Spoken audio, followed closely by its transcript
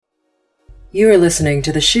You are listening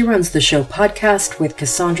to the She Runs the Show podcast with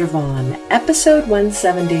Cassandra Vaughn, episode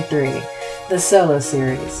 173, the solo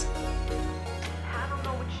series. I don't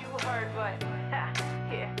know what you heard, but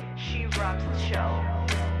yeah, she runs the show.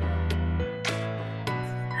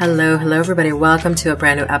 Hello everybody. Welcome to a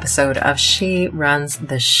brand new episode of She Runs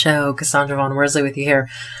the Show. Cassandra Vaughn Worsley with you here.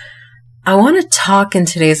 I want to talk in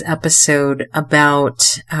today's episode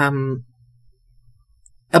about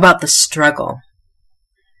the struggle.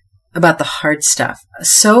 About the hard stuff.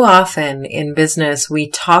 So often in business, we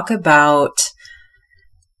talk about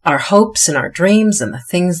our hopes and our dreams and the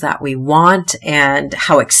things that we want and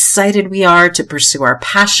how excited we are to pursue our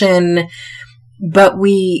passion. But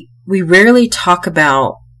we rarely talk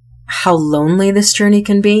about how lonely this journey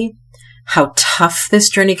can be, how tough this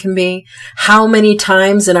journey can be, how many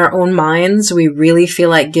times in our own minds we really feel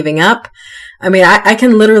like giving up. I mean, I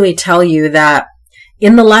can literally tell you that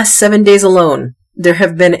in the last 7 days alone, there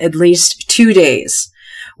have been at least 2 days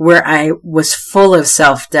where I was full of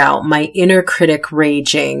self-doubt, my inner critic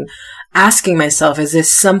raging, asking myself, is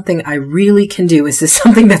this something I really can do? Is this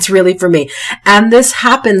something that's really for me? And this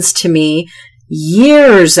happens to me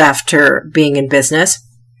years after being in business.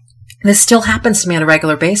 This still happens to me on a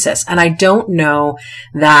regular basis. And I don't know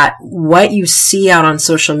that what you see out on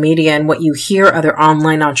social media and what you hear other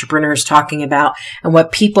online entrepreneurs talking about and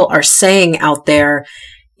what people are saying out there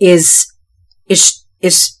is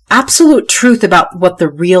absolute truth about what the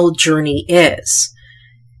real journey is.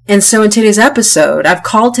 And so in today's episode, I've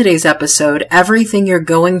called today's episode, Everything You're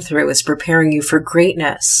Going Through is Preparing You for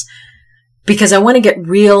Greatness. Because I want to get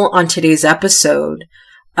real on today's episode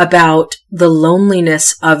about the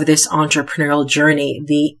loneliness of this entrepreneurial journey,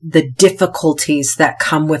 the difficulties that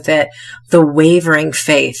come with it, the wavering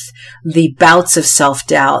faith, the bouts of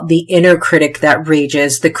self-doubt, the inner critic that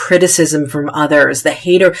rages, the criticism from others, the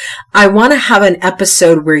hater. I want to have an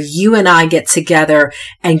episode where you and I get together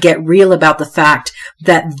and get real about the fact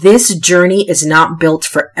that this journey is not built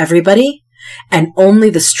for everybody and only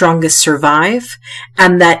the strongest survive,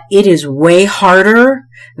 and that it is way harder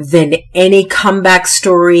than any comeback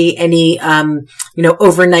story, any,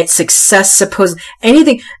 overnight success,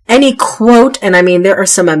 any quote. And I mean, there are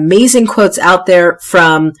some amazing quotes out there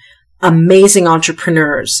from amazing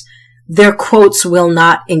entrepreneurs. Their quotes will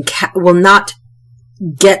not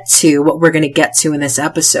get to what we're going to get to in this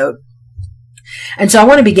episode. And so I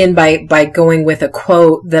want to begin by going with a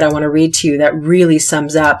quote that I want to read to you that really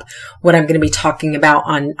sums up what I'm going to be talking about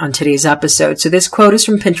on today's episode. So this quote is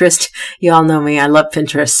from Pinterest. You all know me. I love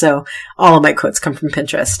Pinterest. So all of my quotes come from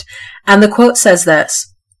Pinterest. And the quote says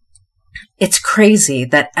this: "It's crazy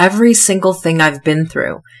that every single thing I've been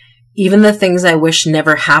through, even the things I wish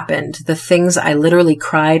never happened, the things I literally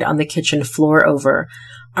cried on the kitchen floor over,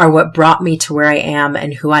 are what brought me to where I am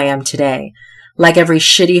and who I am today. Like every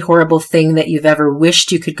shitty, horrible thing that you've ever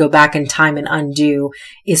wished you could go back in time and undo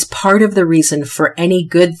is part of the reason for any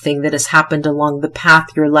good thing that has happened along the path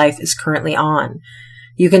your life is currently on.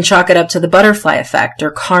 You can chalk it up to the butterfly effect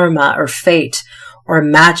or karma or fate or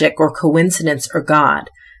magic or coincidence or God.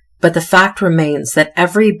 But the fact remains that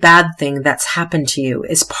every bad thing that's happened to you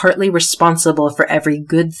is partly responsible for every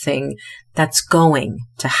good thing that's going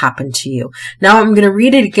to happen to you." Now I'm going to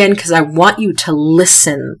read it again because I want you to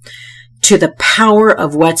listen to the power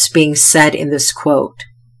of what's being said in this quote.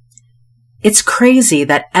 "It's crazy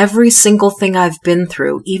that every single thing I've been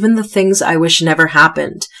through, even the things I wish never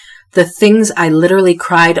happened, the things I literally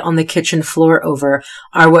cried on the kitchen floor over,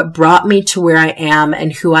 are what brought me to where I am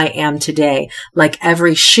and who I am today. Like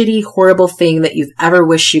every shitty, horrible thing that you've ever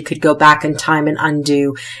wished you could go back in time and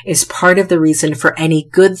undo is part of the reason for any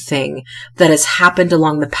good thing that has happened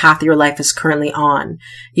along the path your life is currently on.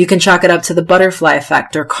 You can chalk it up to the butterfly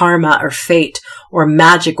effect or karma or fate or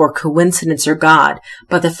magic or coincidence or God.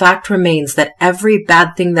 But the fact remains that every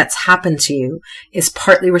bad thing that's happened to you is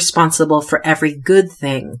partly responsible for every good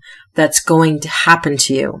thing that's going to happen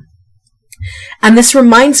to you." And this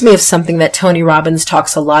reminds me of something that Tony Robbins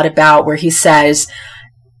talks a lot about, where he says,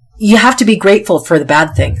 you have to be grateful for the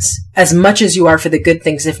bad things as much as you are for the good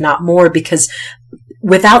things, if not more, because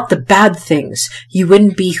without the bad things, you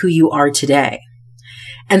wouldn't be who you are today.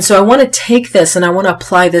 And so I want to take this and I want to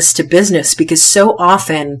apply this to business, because so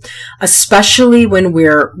often, especially when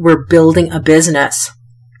we're building a business,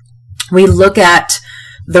 we look at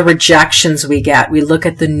the rejections we get. We look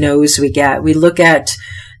at the no's we get. We look at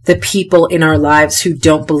the people in our lives who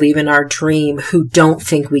don't believe in our dream, who don't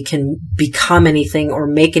think we can become anything or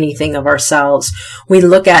make anything of ourselves. We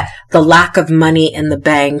look at the lack of money in the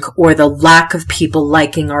bank, or the lack of people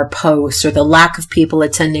liking our posts, or the lack of people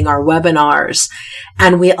attending our webinars,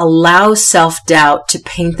 and we allow self-doubt to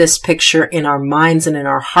paint this picture in our minds and in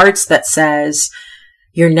our hearts that says,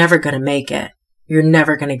 you're never going to make it. You're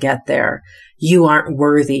never going to get there. You aren't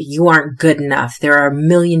worthy. You aren't good enough. There are a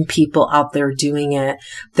million people out there doing it.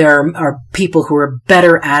 There are people who are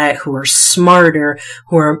better at it, who are smarter,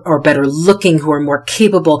 who are better looking, who are more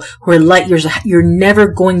capable, who are light years. You're never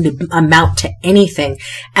going to amount to anything.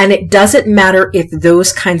 And it doesn't matter if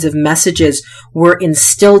those kinds of messages were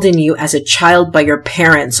instilled in you as a child by your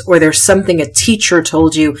parents, or there's something a teacher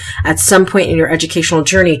told you at some point in your educational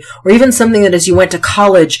journey, or even something that as you went to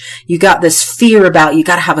college, you got this fear about, you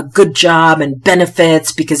got to have a good job and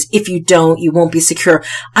benefits, because if you don't, you won't be secure.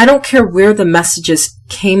 I don't care where the messages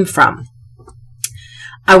came from.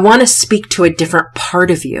 I want to speak to a different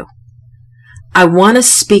part of you. I want to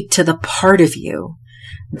speak to the part of you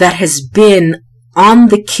that has been on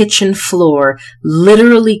the kitchen floor,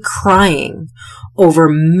 literally crying over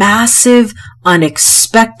massive,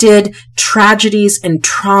 unexpected tragedies and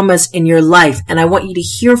traumas in your life. And I want you to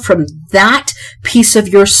hear from that piece of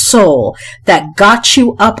your soul that got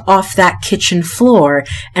you up off that kitchen floor.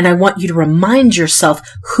 And I want you to remind yourself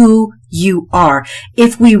who you are.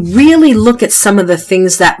 If we really look at some of the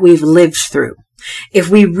things that we've lived through, if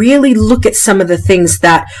we really look at some of the things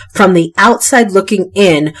that from the outside looking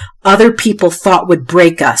in, other people thought would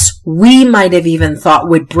break us, we might have even thought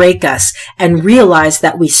would break us, and realize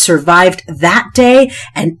that we survived that day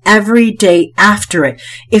and every day after it.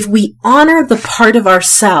 If we honor the part of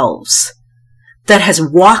ourselves that has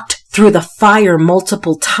walked through the fire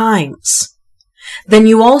multiple times, then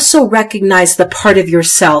you also recognize the part of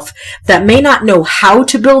yourself that may not know how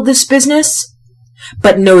to build this business,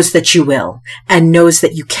 but knows that you will, and knows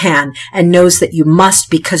that you can, and knows that you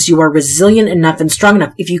must, because you are resilient enough and strong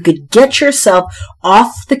enough. If you could get yourself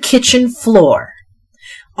off the kitchen floor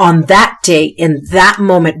on that day, in that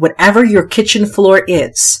moment, whatever your kitchen floor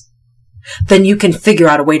is, then you can figure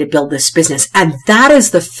out a way to build this business. And that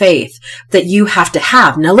is the faith that you have to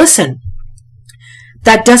have. Now listen,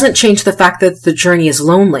 that doesn't change the fact that the journey is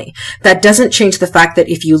lonely. That doesn't change the fact that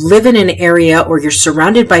if you live in an area or you're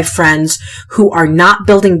surrounded by friends who are not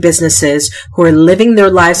building businesses, who are living their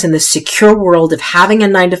lives in the secure world of having a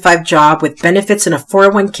 9-to-5 job with benefits and a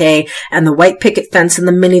 401k and the white picket fence and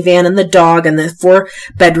the minivan and the dog and the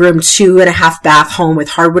 4-bedroom, 2.5-bath home with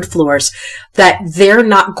hardwood floors, that they're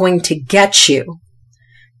not going to get you,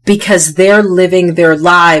 because they're living their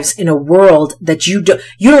lives in a world that you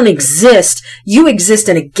don't exist. You exist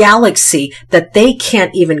in a galaxy that they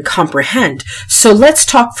can't even comprehend. So let's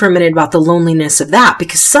talk for a minute about the loneliness of that,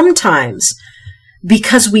 because sometimes,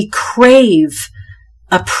 because we crave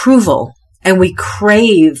approval and we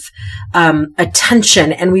crave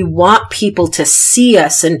attention and we want people to see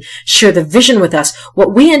us and share the vision with us,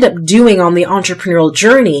 what we end up doing on the entrepreneurial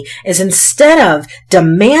journey is, instead of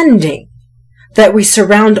demanding that we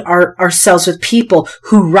surround ourselves with people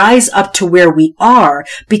who rise up to where we are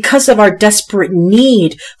because of our desperate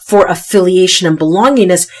need for affiliation and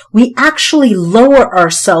belongingness, we actually lower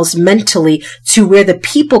ourselves mentally to where the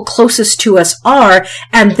people closest to us are,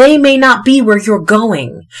 and they may not be where you're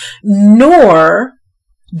going, nor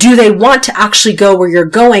do they want to actually go where you're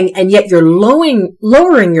going, and yet you're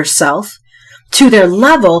lowering yourself to their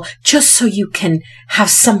level just so you can have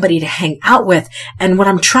somebody to hang out with. And what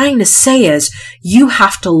I'm trying to say is, you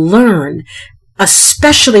have to learn,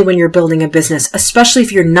 especially when you're building a business, especially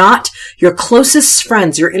if you're not, your closest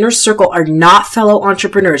friends, your inner circle are not fellow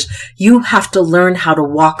entrepreneurs, you have to learn how to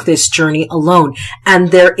walk this journey alone. And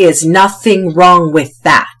there is nothing wrong with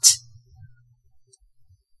that.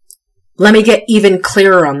 Let me get even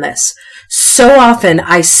clearer on this. So often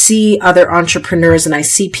I see other entrepreneurs and I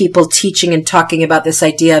see people teaching and talking about this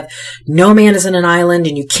idea of no man is in an island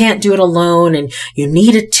and you can't do it alone and you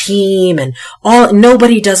need a team and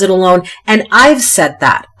nobody does it alone. And I've said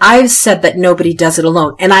that. I've said that nobody does it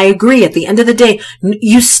alone. And I agree. At the end of the day,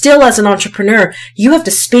 you still, as an entrepreneur, you have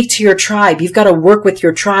to speak to your tribe. You've got to work with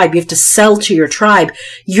your tribe. You have to sell to your tribe.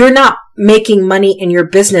 You're not making money in your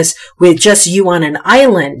business with just you on an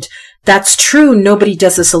island. That's true. Nobody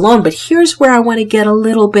does this alone. But here's where I want to get a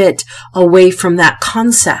little bit away from that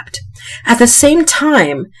concept. At the same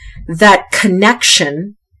time that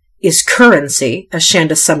connection is currency, as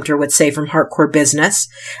Shanda Sumter would say from Hardcore Business,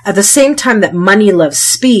 at the same time that money loves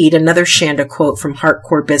speed, another Shanda quote from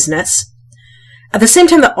Hardcore Business, at the same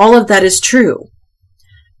time that all of that is true,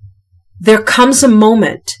 there comes a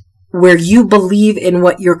moment where you believe in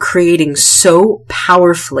what you're creating so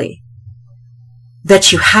powerfully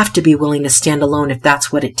that you have to be willing to stand alone if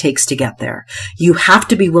that's what it takes to get there. You have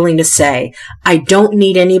to be willing to say, I don't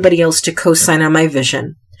need anybody else to co-sign on my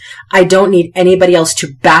vision. I don't need anybody else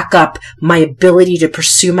to back up my ability to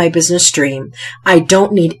pursue my business dream. I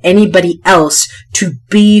don't need anybody else to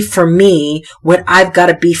be for me what I've got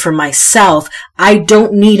to be for myself. I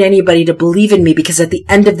don't need anybody to believe in me, because at the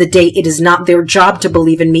end of the day, it is not their job to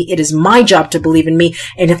believe in me. It is my job to believe in me.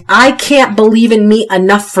 And if I can't believe in me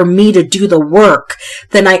enough for me to do the work,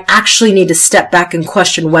 then I actually need to step back and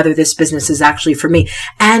question whether this business is actually for me.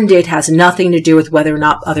 And it has nothing to do with whether or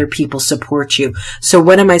not other people support you. So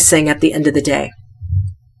what am I saying at the end of the day?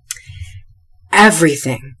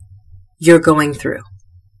 Everything you're going through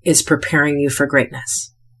is preparing you for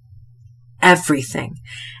greatness. Everything.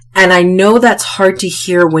 And I know that's hard to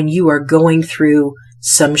hear when you are going through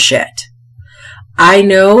some shit. I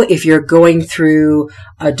know if you're going through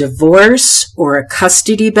a divorce or a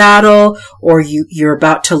custody battle, or you're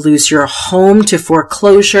about to lose your home to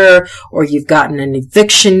foreclosure, or you've gotten an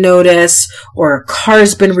eviction notice, or a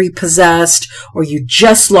car's been repossessed, or you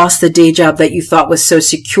just lost the day job that you thought was so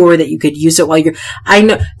secure that you could use it while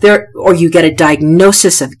or you get a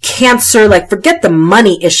diagnosis of cancer. Like, forget the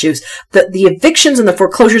money issues. The evictions and the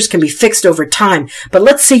foreclosures can be fixed over time. But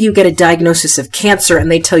let's say you get a diagnosis of cancer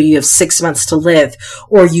and they tell you have 6 months to live,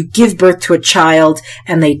 or you give birth to a child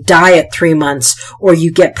and they die at 3 months, or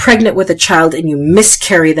you get pregnant with a child and you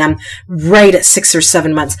miscarry them right at 6 or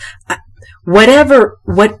 7 months. Whatever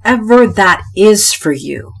that is for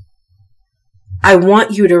you, I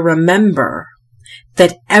want you to remember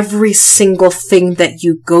that every single thing that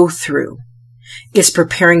you go through is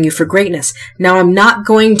preparing you for greatness. Now, I'm not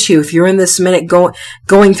going to, if you're in this minute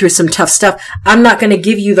going through some tough stuff, I'm not going to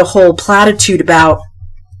give you the whole platitude about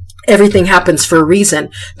everything happens for a reason.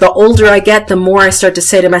 The older I get, the more I start to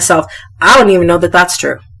say to myself, I don't even know that that's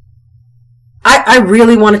true. I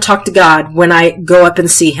really want to talk to God when I go up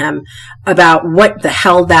and see him about what the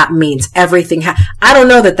hell that means. Everything. I don't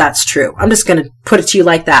know that that's true. I'm just going to put it to you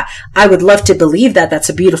like that. I would love to believe that. That's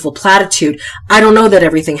a beautiful platitude. I don't know that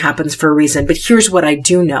everything happens for a reason, but here's what I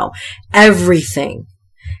do know. Everything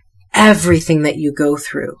that you go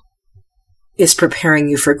through is preparing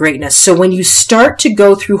you for greatness. So when you start to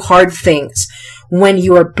go through hard things, when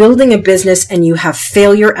you are building a business and you have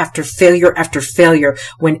failure after failure after failure,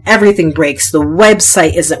 when everything breaks, the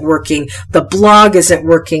website isn't working, the blog isn't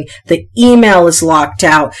working, the email is locked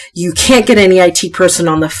out, you can't get any IT person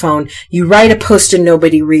on the phone, you write a post and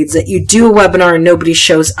nobody reads it, you do a webinar and nobody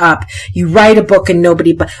shows up, you write a book and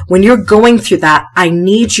but when you're going through that, I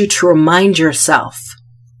need you to remind yourself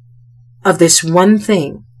of this one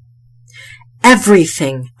thing.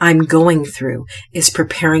 Everything I'm going through is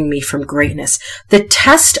preparing me for greatness. The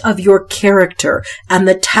test of your character and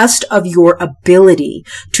the test of your ability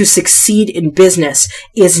to succeed in business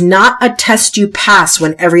is not a test you pass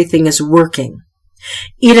when everything is working.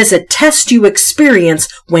 It is a test you experience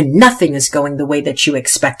when nothing is going the way that you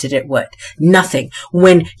expected it would. Nothing.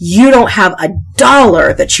 When you don't have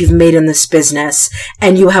 $1 that you've made in this business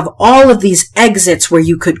and you have all of these exits where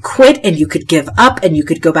you could quit and you could give up and you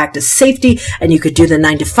could go back to safety and you could do the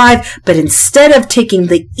 9 to 5, but instead of taking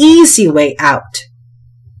the easy way out,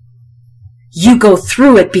 you go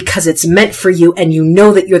through it because it's meant for you and you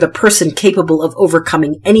know that you're the person capable of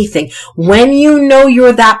overcoming anything. When you know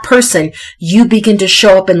you're that person, you begin to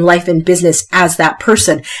show up in life and business as that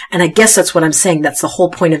person. And I guess that's what I'm saying. That's the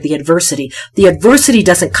whole point of the adversity. The adversity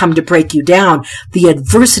doesn't come to break you down. The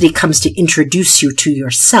adversity comes to introduce you to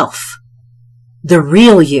yourself. The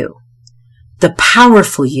real you. The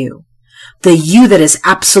powerful you. The you that is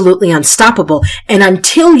absolutely unstoppable. And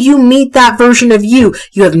until you meet that version of you,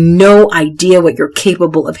 you have no idea what you're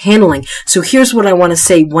capable of handling. So here's what I want to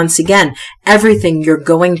say once again. Everything you're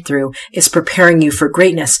going through is preparing you for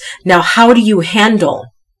greatness. Now, how do you handle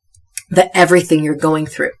the everything you're going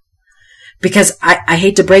through? Because I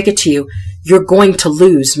hate to break it to you, you're going to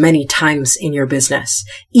lose many times in your business.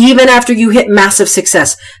 Even after you hit massive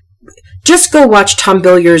success. Just go watch Tom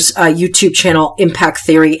Billyer's YouTube channel, Impact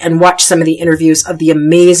Theory, and watch some of the interviews of the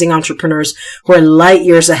amazing entrepreneurs who are light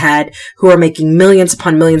years ahead, who are making millions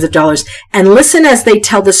upon millions of dollars, and listen as they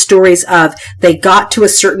tell the stories of they got to a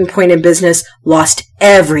certain point in business, lost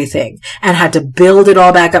everything, and had to build it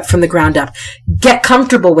all back up from the ground up. Get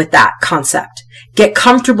comfortable with that concept. Get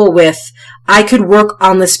comfortable with, I could work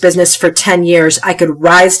on this business for 10 years. I could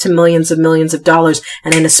rise to millions of dollars,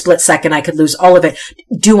 and in a split second, I could lose all of it.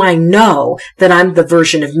 Do I know that I'm the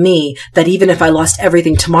version of me that even if I lost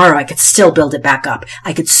everything tomorrow, I could still build it back up?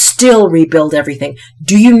 I could still rebuild everything.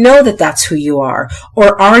 Do you know that that's who you are?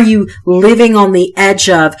 Or are you living on the edge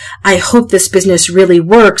of, I hope this business really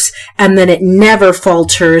works, and then it never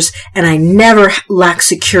falters, and I never lack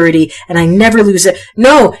security, and I never lose it?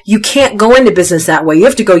 No, you can't go into business that way. You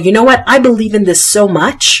have to go, you know what? I believe in this so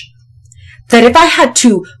much that if I had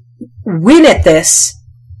to win at this,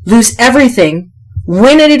 lose everything,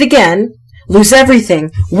 win at it again, lose everything,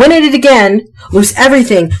 win at it again, lose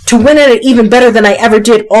everything, to win at it even better than I ever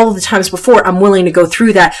did all of the times before, I'm willing to go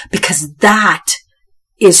through that, because that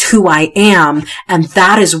is who I am and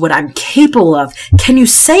that is what I'm capable of. Can you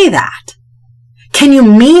say that? Can you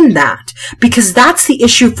mean that? Because that's the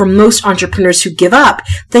issue for most entrepreneurs who give up.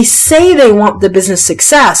 They say they want the business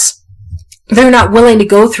success. They're not willing to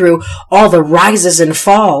go through all the rises and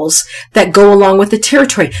falls that go along with the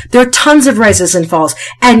territory. There are tons of rises and falls,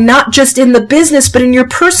 and not just in the business, but in your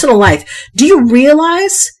personal life. Do you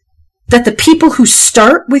realize that the people who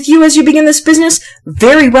start with you as you begin this business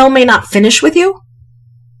very well may not finish with you?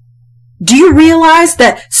 Do you realize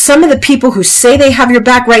that some of the people who say they have your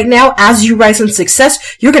back right now, as you rise in success,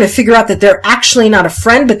 you're going to figure out that they're actually not a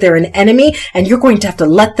friend, but they're an enemy, and you're going to have to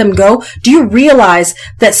let them go? Do you realize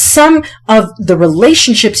that some of the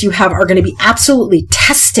relationships you have are going to be absolutely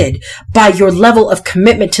tested by your level of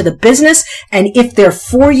commitment to the business? And if they're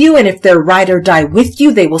for you, and if they're ride or die with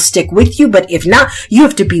you, they will stick with you. But if not, you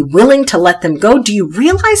have to be willing to let them go. Do you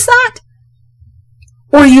realize that?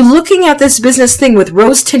 Or are you looking at this business thing with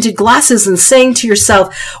rose-tinted glasses and saying to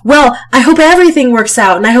yourself, well, I hope everything works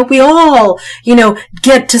out and I hope we all,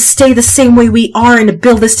 get to stay the same way we are and to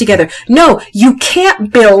build this together. No, you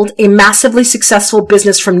can't build a massively successful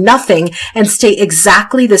business from nothing and stay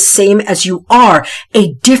exactly the same as you are.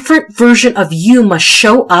 A different version of you must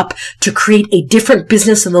show up to create a different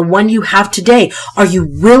business than the one you have today. Are you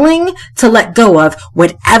willing to let go of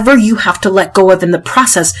whatever you have to let go of in the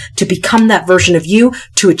process to become that version of you,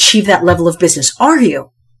 to achieve that level of business? Are you?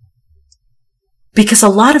 Because a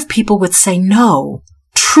lot of people would say no,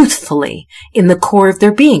 truthfully, in the core of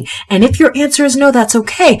their being. And if your answer is no, that's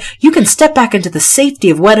okay. You can step back into the safety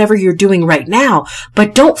of whatever you're doing right now,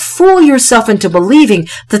 but don't fool yourself into believing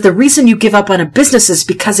that the reason you give up on a business is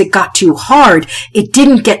because it got too hard. It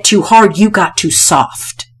didn't get too hard. You got too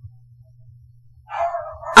soft.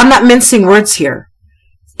 I'm not mincing words here.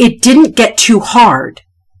 It didn't get too hard.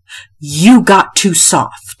 You got too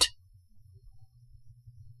soft.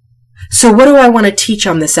 So what do I want to teach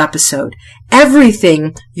on this episode?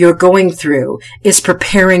 Everything you're going through is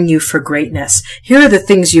preparing you for greatness. Here are the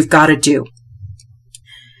things you've got to do.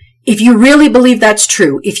 If you really believe that's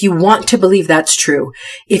true, if you want to believe that's true,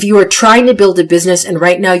 if you are trying to build a business and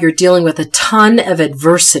right now you're dealing with a ton of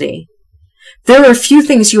adversity, there are a few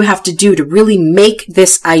things you have to do to really make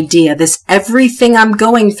this idea, this everything I'm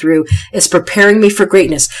going through is preparing me for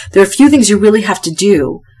greatness. There are a few things you really have to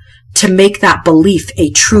do to make that belief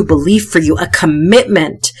a true belief for you, a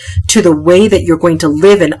commitment to the way that you're going to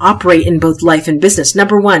live and operate in both life and business.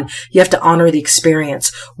 Number one, you have to honor the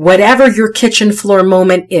experience. Whatever your kitchen floor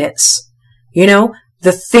moment is,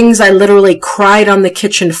 the things I literally cried on the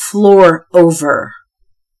kitchen floor over.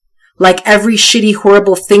 Like every shitty,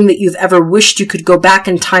 horrible thing that you've ever wished you could go back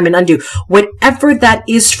in time and undo. Whatever that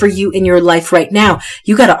is for you in your life right now,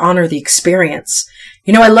 you got to honor the experience.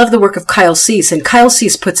 I love the work of Kyle Cease, and Kyle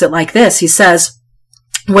Cease puts it like this. He says,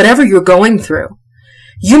 whatever you're going through,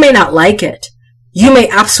 you may not like it. You may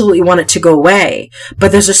absolutely want it to go away,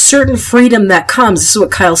 but there's a certain freedom that comes. This is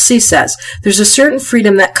what Kyle Cease says. There's a certain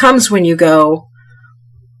freedom that comes when you go,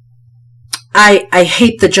 I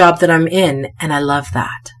hate the job that I'm in, and I love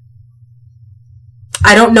that.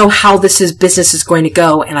 I don't know how this business is going to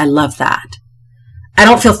go, and I love that. I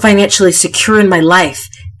don't feel financially secure in my life,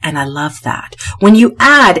 and I love that. When you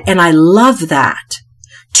add, and I love that,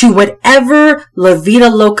 to whatever La Vida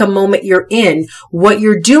Loca moment you're in, what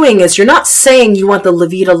you're doing is you're not saying you want the La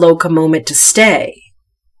Vida Loca moment to stay,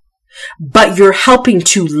 but you're helping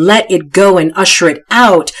to let it go and usher it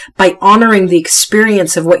out by honoring the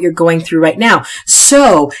experience of what you're going through right now.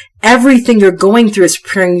 So everything you're going through is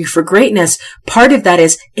preparing you for greatness. Part of that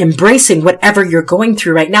is embracing whatever you're going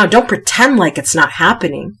through right now. Don't pretend like it's not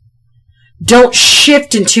happening. Don't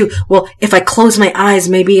shift into, well, if I close my eyes,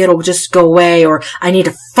 maybe it'll just go away, or I need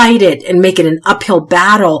to fight it and make it an uphill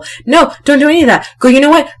battle. No, don't do any of that. Go, you know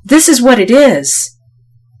what? This is what it is.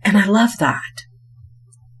 And I love that.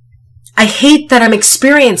 I hate that I'm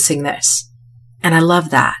experiencing this. And I love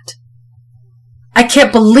that. I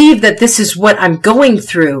can't believe that this is what I'm going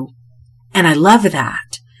through. And I love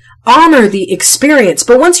that. Honor the experience.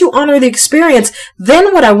 But once you honor the experience,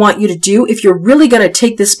 then what I want you to do, if you're really going to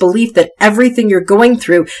take this belief that everything you're going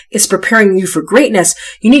through is preparing you for greatness,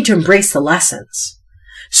 you need to embrace the lessons.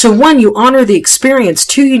 So 1, you honor the experience.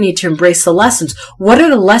 2, you need to embrace the lessons. What are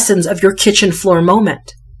the lessons of your kitchen floor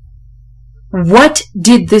moment? What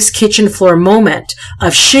did this kitchen floor moment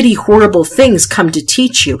of shitty, horrible things come to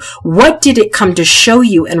teach you? What did it come to show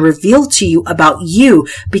you and reveal to you about you?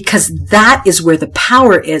 Because that is where the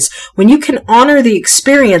power is. When you can honor the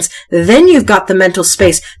experience, then you've got the mental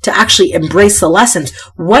space to actually embrace the lessons.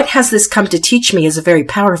 What has this come to teach me is a very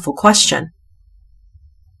powerful question.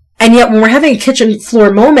 And yet when we're having a kitchen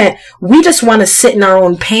floor moment, we just want to sit in our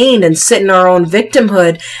own pain and sit in our own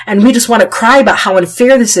victimhood. And we just want to cry about how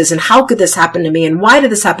unfair this is and how could this happen to me and why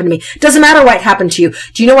did this happen to me? Doesn't matter why it happened to you.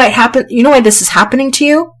 Do you know why it happened? You know why this is happening to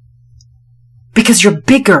you? Because you're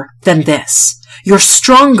bigger than this. You're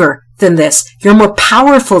stronger than this. You're more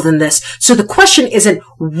powerful than this. So the question isn't,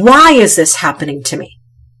 why is this happening to me?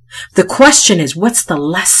 The question is, what's the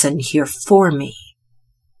lesson here for me?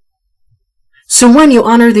 So 1, you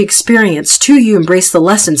honor the experience. 2, you embrace the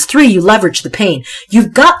lessons. 3, you leverage the pain.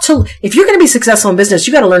 You've got to, if you're going to be successful in business,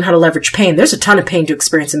 you got to learn how to leverage pain. There's a ton of pain to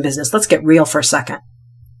experience in business. Let's get real for a second.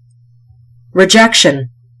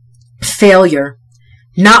 Rejection, failure,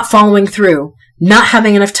 not following through, not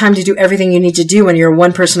having enough time to do everything you need to do when you're a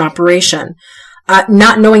one-person operation.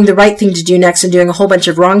 Not knowing the right thing to do next and doing a whole bunch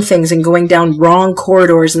of wrong things and going down wrong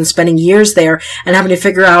corridors and spending years there and having to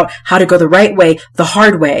figure out how to go the right way, the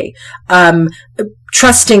hard way.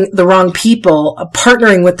 Trusting the wrong people,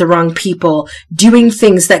 partnering with the wrong people, doing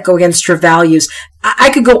things that go against your values. I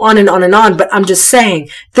could go on and on and on, but I'm just saying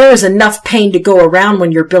there is enough pain to go around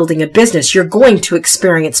when you're building a business. You're going to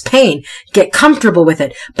experience pain. Get comfortable with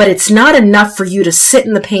it, but it's not enough for you to sit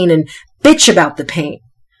in the pain and bitch about the pain.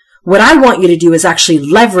 What I want you to do is actually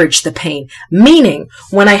leverage the pain. Meaning,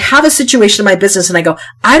 when I have a situation in my business and I go,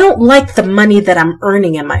 I don't like the money that I'm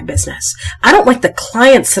earning in my business. I don't like the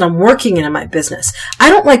clients that I'm working in my business.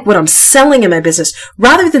 I don't like what I'm selling in my business.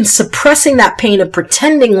 Rather than suppressing that pain and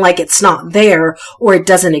pretending like it's not there or it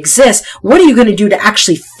doesn't exist, what are you going to do to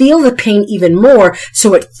actually feel the pain even more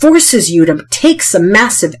so it forces you to take some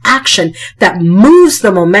massive action that moves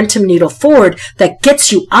the momentum needle forward, that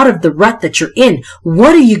gets you out of the rut that you're in?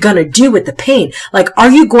 What are you going to do with the pain? Like,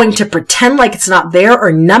 are you going to pretend like it's not there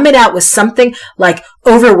or numb it out with something like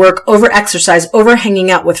overwork, over exercise, over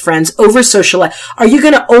hanging out with friends, over social life? Are you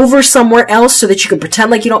going to over somewhere else so that you can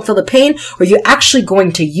pretend like you don't feel the pain? Or are you actually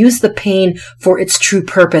going to use the pain for its true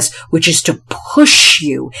purpose, which is to push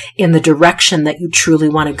you in the direction that you truly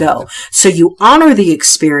want to go? So you honor the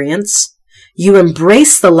experience, you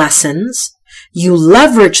embrace the lessons, you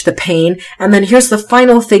leverage the pain, and then here's the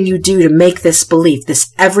final thing you do to make this belief,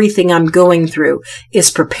 this everything I'm going through is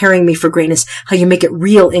preparing me for greatness, how you make it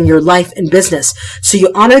real in your life and business. So you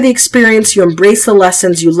honor the experience, you embrace the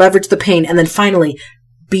lessons, you leverage the pain, and then finally,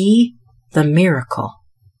 be the miracle.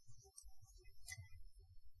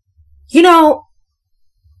 You know,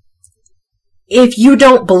 if you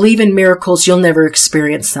don't believe in miracles, you'll never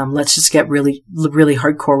experience them. Let's just get really, really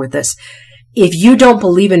hardcore with this. If you don't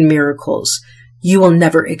believe in miracles, you will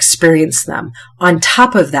never experience them. On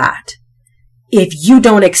top of that, if you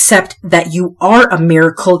don't accept that you are a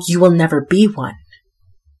miracle, you will never be one.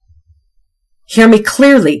 Hear me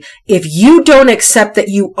clearly. If you don't accept that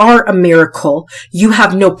you are a miracle, you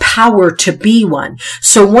have no power to be one.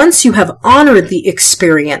 So once you have honored the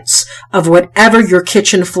experience of whatever your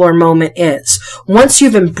kitchen floor moment is, once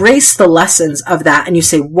you've embraced the lessons of that and you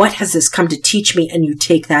say, what has this come to teach me? And you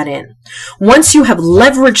take that in. Once you have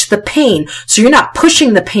leveraged the pain, so you're not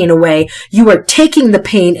pushing the pain away, you are taking the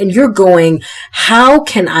pain and you're going, how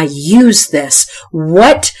can I use this?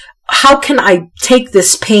 How can I take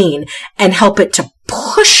this pain and help it to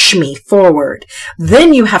push me forward?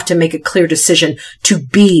 Then you have to make a clear decision to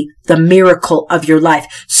be the miracle of your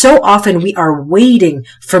life. So often we are waiting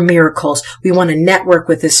for miracles. We want to network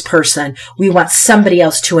with this person. We want somebody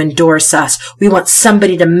else to endorse us. We want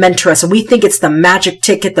somebody to mentor us. And we think it's the magic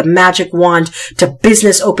ticket, the magic wand to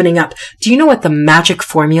business opening up. Do you know what the magic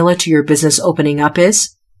formula to your business opening up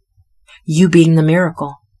is? You being the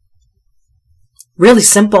miracle. Really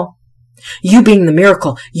simple. You being the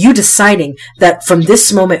miracle, you deciding that from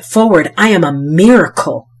this moment forward, I am a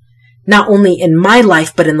miracle. not only in my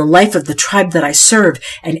life, but in the life of the tribe that I serve.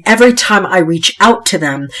 And every time I reach out to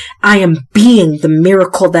them, I am being the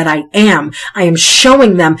miracle that I am. I am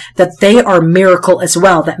showing them that they are a miracle as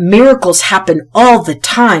well, that miracles happen all the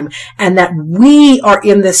time, and that we are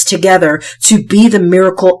in this together to be the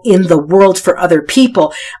miracle in the world for other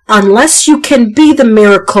people. Unless you can be the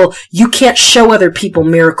miracle, you can't show other people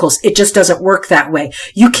miracles. It just doesn't work that way.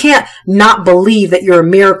 You can't not believe that you're a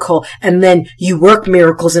miracle and then you work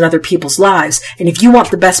miracles in other people's lives. And if you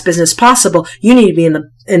want the best business possible, you need to be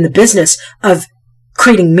in the business of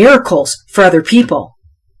creating miracles for other people.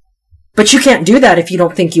 But you can't do that if you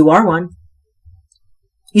don't think you are one.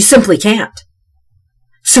 You simply can't.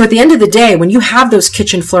 So at the end of the day, when you have those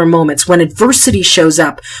kitchen floor moments, when adversity shows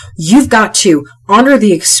up, you've got to honor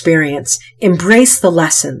the experience, embrace the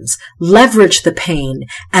lessons, leverage the pain,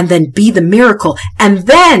 and then be the miracle. And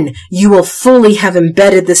then you will fully have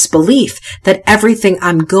embedded this belief that everything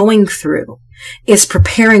I'm going through is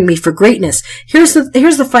preparing me for greatness. Here's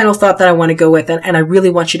the final thought that I want to go with, and I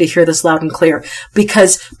really want you to hear this loud and clear,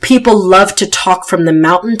 because people love to talk from the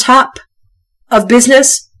mountaintop of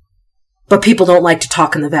business, but people don't like to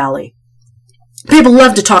talk in the valley. People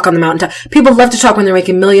love to talk on the mountaintop. People love to talk when they're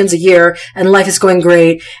making millions a year and life is going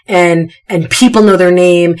great and people know their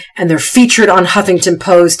name and they're featured on Huffington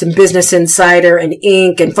Post and Business Insider and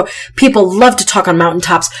Inc. And people love to talk on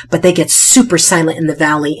mountaintops, but they get super silent in the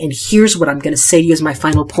valley. And here's what I'm going to say to you as my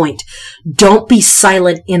final point. Don't be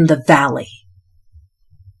silent in the valley.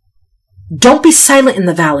 Don't be silent in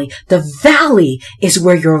the valley. The valley is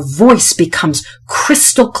where your voice becomes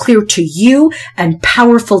crystal clear to you and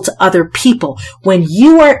powerful to other people. When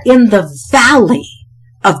you are in the valley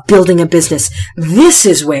of building a business, this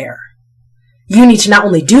is where you need to not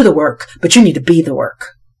only do the work, but you need to be the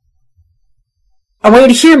work. I want you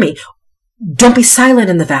to hear me. Don't be silent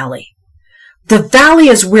in the valley. The valley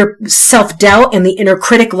is where self-doubt and the inner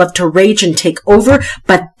critic love to rage and take over,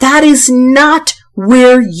 but that is not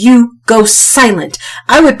where you go silent.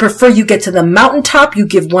 I would prefer you get to the mountaintop, you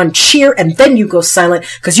give one cheer, and then you go silent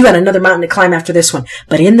because you got another mountain to climb after this one.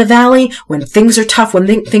 But in the valley, when things are tough,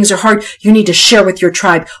 when things are hard, you need to share with your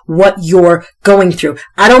tribe what you're going through.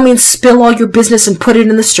 I don't mean spill all your business and put it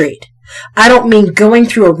in the street. I don't mean going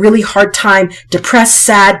through a really hard time, depressed,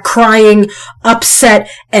 sad, crying, upset,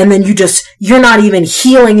 and then you're not even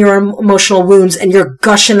healing your emotional wounds and you're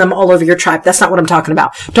gushing them all over your tribe. That's not what I'm talking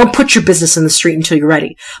about. Don't put your business in the street until you're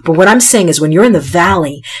ready. But what I'm saying is when you're in the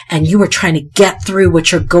valley and you are trying to get through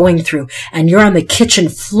what you're going through and you're on the kitchen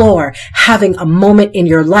floor having a moment in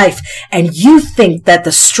your life and you think that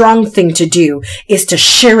the strong thing to do is to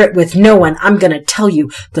share it with no one, I'm going to tell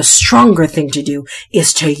you the stronger thing to do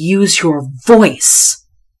is to use your voice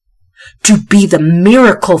to be the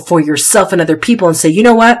miracle for yourself and other people and say, you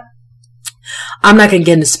know what? I'm not going to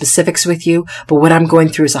get into specifics with you, but what I'm going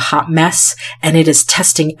through is a hot mess and it is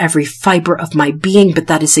testing every fiber of my being. But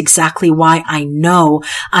that is exactly why I know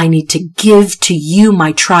I need to give to you,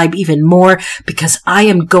 my tribe, even more because I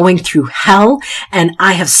am going through hell. And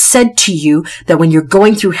I have said to you that when you're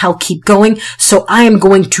going through hell, keep going. So I am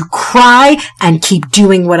going to cry and keep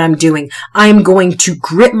doing what I'm doing. I am going to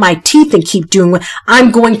grit my teeth and keep doing what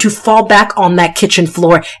I'm going to fall back on that kitchen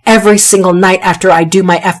floor every single night after I do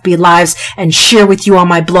my FB lives and share with you on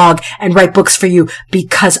my blog and write books for you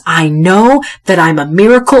because I know that I'm a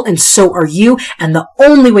miracle and so are you. And the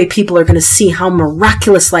only way people are going to see how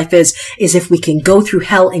miraculous life is if we can go through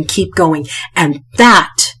hell and keep going. And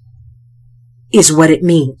that is what it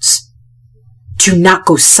means to not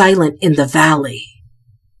go silent in the valley.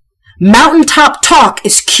 Mountaintop talk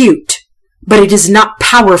is cute, but it is not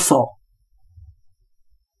powerful.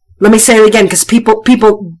 Let me say it again because people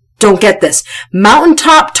don't get this.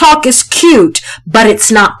 Mountaintop talk is cute, but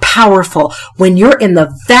it's not powerful. When you're in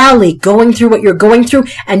the valley going through what you're going through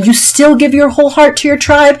and you still give your whole heart to your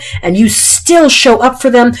tribe and you still show up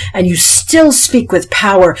for them and you still speak with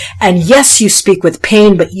power and yes, you speak with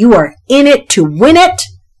pain, but you are in it to win it.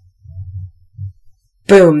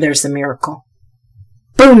 Boom, there's the miracle.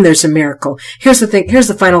 Boom, there's a miracle. Here's the thing. Here's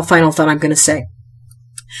the final thought I'm going to say.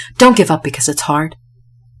 Don't give up because it's hard.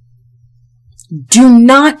 Do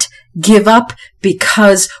not give up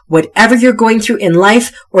because whatever you're going through in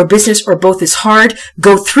life or business or both is hard.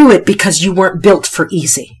 Go through it because you weren't built for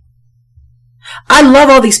easy. I love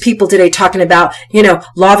all these people today talking about,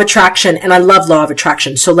 law of attraction, and I love law of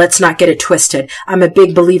attraction. So let's not get it twisted. I'm a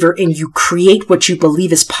big believer in you create what you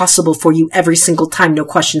believe is possible for you every single time, no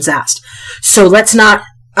questions asked. So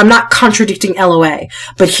I'm not contradicting LOA,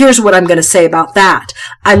 but here's what I'm going to say about that.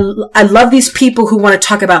 I love these people who want to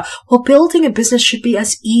talk about, well, building a business should be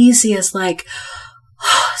as easy as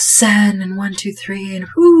Zen and 1, 2, 3 and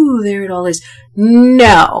whoo, there it all is.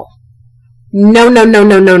 No. No, no, no,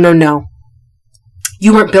 no, no, no, no.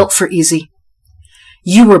 You weren't built for easy.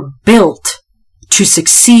 You were built to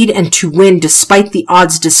succeed and to win despite the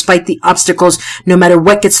odds, despite the obstacles, no matter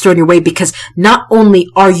what gets thrown your way, because not only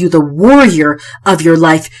are you the warrior of your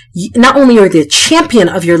life, not only are you the champion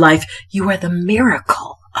of your life, you are the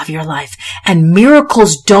miracle of your life. And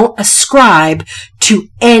miracles don't ascribe to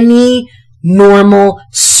any normal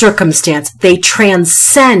circumstance. They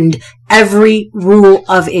transcend every rule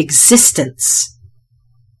of existence.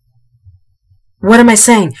 What am I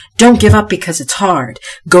saying? Don't give up because it's hard.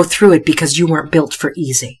 Go through it because you weren't built for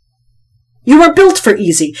easy. You weren't built for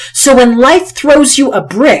easy. So when life throws you a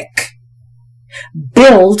brick,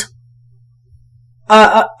 build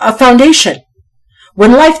a foundation.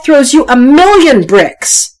 When life throws you 1,000,000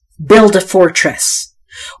 bricks, build a fortress.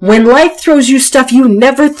 When life throws you stuff you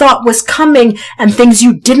never thought was coming and things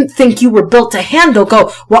you didn't think you were built to handle,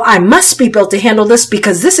 go, well, I must be built to handle this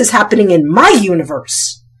because this is happening in my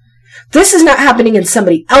universe. This is not happening in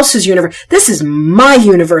somebody else's universe. This is my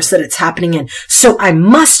universe that it's happening in. So I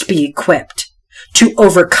must be equipped to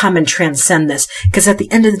overcome and transcend this. Because at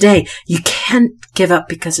the end of the day, you can't give up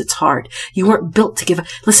because it's hard. You weren't built to give up.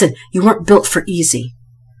 Listen, you weren't built for easy.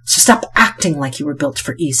 So stop acting like you were built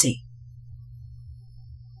for easy.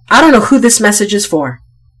 I don't know who this message is for,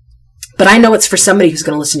 but I know it's for somebody who's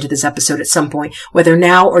going to listen to this episode at some point, whether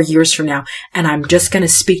now or years from now. And I'm just going to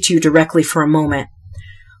speak to you directly for a moment.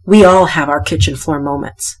 We all have our kitchen floor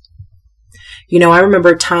moments. You know, I remember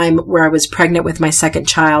a time where I was pregnant with my second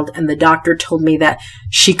child and the doctor told me that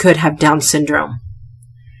she could have Down syndrome.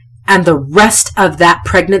 And the rest of that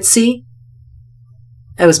pregnancy,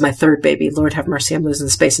 it was my third baby. Lord have mercy, I'm losing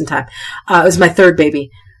space and time. It was my third baby.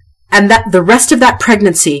 And that the rest of that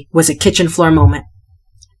pregnancy was a kitchen floor moment.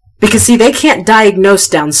 Because see, they can't diagnose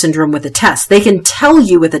Down syndrome with a test. They can tell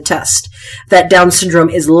you with a test that Down syndrome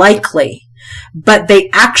is likely, but they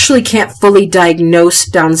actually can't fully diagnose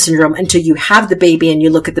Down syndrome until you have the baby and you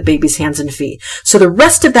look at the baby's hands and feet. So the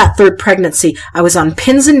rest of that third pregnancy, I was on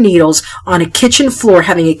pins and needles on a kitchen floor,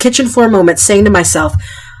 having a kitchen floor moment, saying to myself,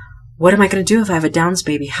 what am I going to do if I have a Downs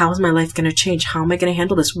baby? How is my life going to change? How am I going to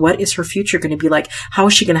handle this? What is her future going to be like? How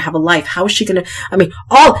is she going to have a life? How is she going to,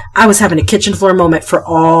 I was having a kitchen floor moment for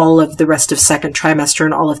all of the rest of second trimester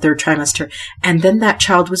and all of third trimester. And then that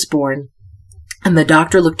child was born and the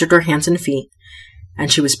doctor looked at her hands and feet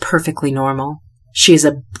and she was perfectly normal. She is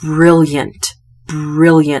a brilliant,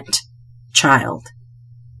 brilliant child.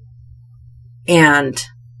 And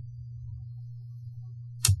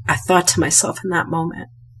I thought to myself in that moment,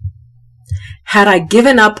 had I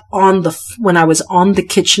given up when I was on the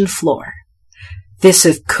kitchen floor,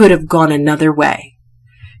 could have gone another way.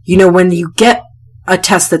 You know, when you get a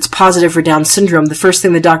test that's positive for Down syndrome, the first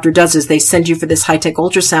thing the doctor does is they send you for this high-tech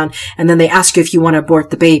ultrasound, and then they ask you if you want to abort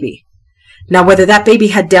the baby. Now, whether that baby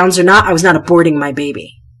had Downs or not, I was not aborting my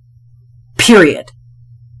baby. Period.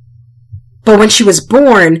 But when she was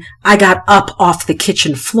born, I got up off the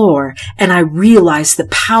kitchen floor and I realized the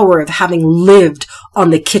power of having lived on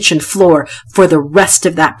the kitchen floor for the rest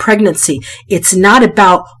of that pregnancy. It's not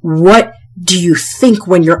about what do you think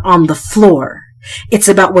when you're on the floor. It's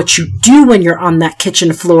about what you do when you're on that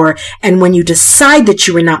kitchen floor and when you decide that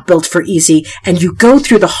you were not built for easy and you go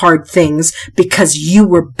through the hard things because you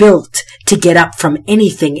were built to get up from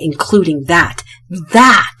anything, including that.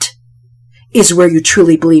 That is where you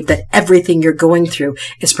truly believe that everything you're going through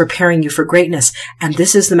is preparing you for greatness. And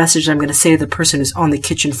this is the message I'm going to say to the person who's on the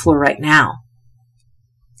kitchen floor right now.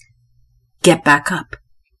 Get back up.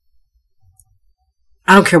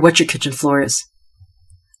 I don't care what your kitchen floor is.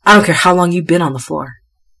 I don't care how long you've been on the floor.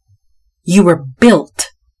 You were built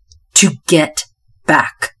to get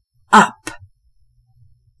back up.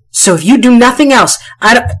 So if you do nothing else,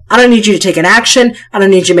 I don't need you to take an action. I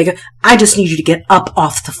don't need you to I just need you to get up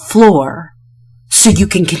off the floor so you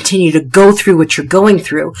can continue to go through what you're going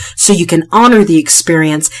through, so you can honor the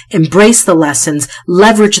experience, embrace the lessons,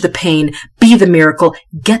 leverage the pain, be the miracle,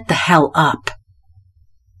 get the hell up.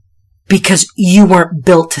 Because you weren't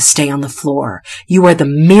built to stay on the floor. You are the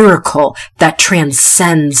miracle that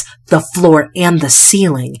transcends the floor and the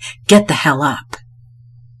ceiling. Get the hell up.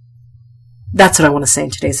 That's what I want to say in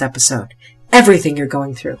today's episode. Everything you're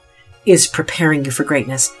going through is preparing you for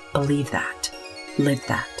greatness. Believe that. Live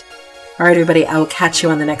that. All right, everybody, I will catch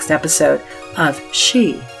you on the next episode of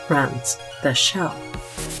She Runs the Show.